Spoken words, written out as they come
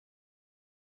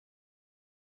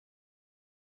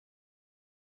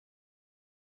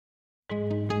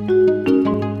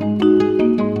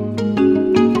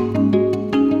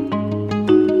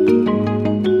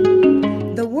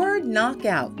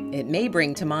may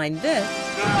bring to mind this,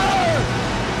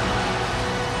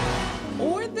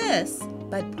 or this,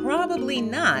 but probably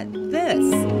not this.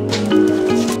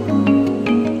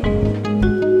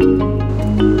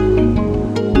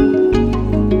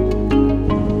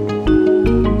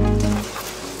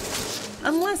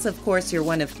 Unless, of course, you're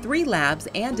one of 3 labs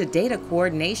and a data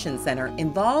coordination center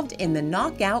involved in the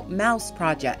Knockout Mouse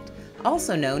Project,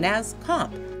 also known as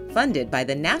COMP, funded by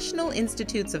the National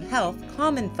Institutes of Health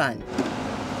Common Fund.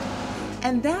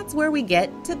 And that's where we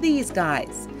get to these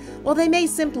guys. While they may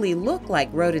simply look like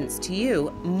rodents to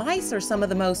you, mice are some of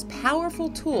the most powerful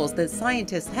tools that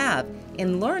scientists have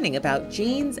in learning about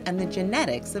genes and the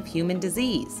genetics of human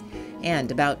disease,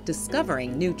 and about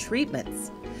discovering new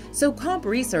treatments. So COMP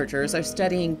researchers are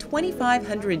studying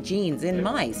 2,500 genes in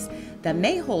mice that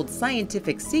may hold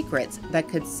scientific secrets that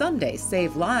could someday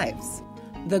save lives.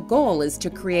 The goal is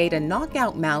to create a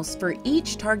knockout mouse for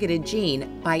each targeted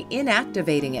gene by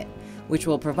inactivating it, which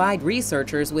will provide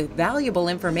researchers with valuable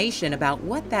information about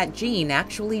what that gene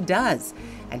actually does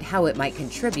and how it might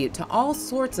contribute to all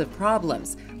sorts of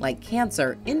problems like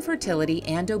cancer, infertility,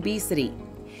 and obesity.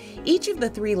 Each of the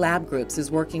 3 lab groups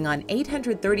is working on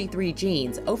 833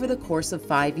 genes over the course of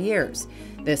 5 years.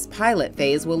 This pilot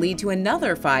phase will lead to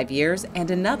another 5 years and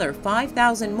another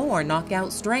 5,000 more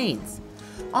knockout strains.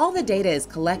 All the data is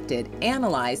collected,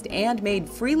 analyzed, and made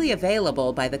freely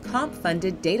available by the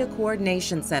COMP-funded Data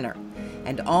Coordination Center,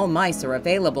 and all mice are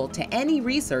available to any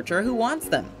researcher who wants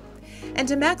them. And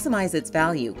to maximize its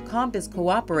value, COMP is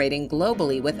cooperating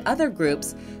globally with other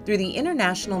groups through the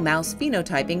International Mouse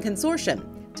Phenotyping Consortium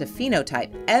to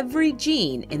phenotype every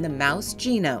gene in the mouse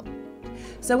genome.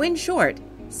 So in short,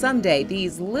 someday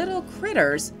these little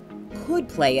critters could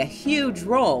play a huge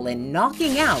role in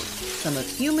knocking out some of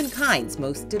humankind's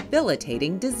most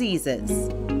debilitating diseases.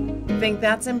 Think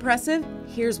that's impressive?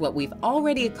 Here's what we've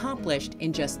already accomplished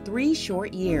in just 3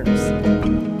 short years.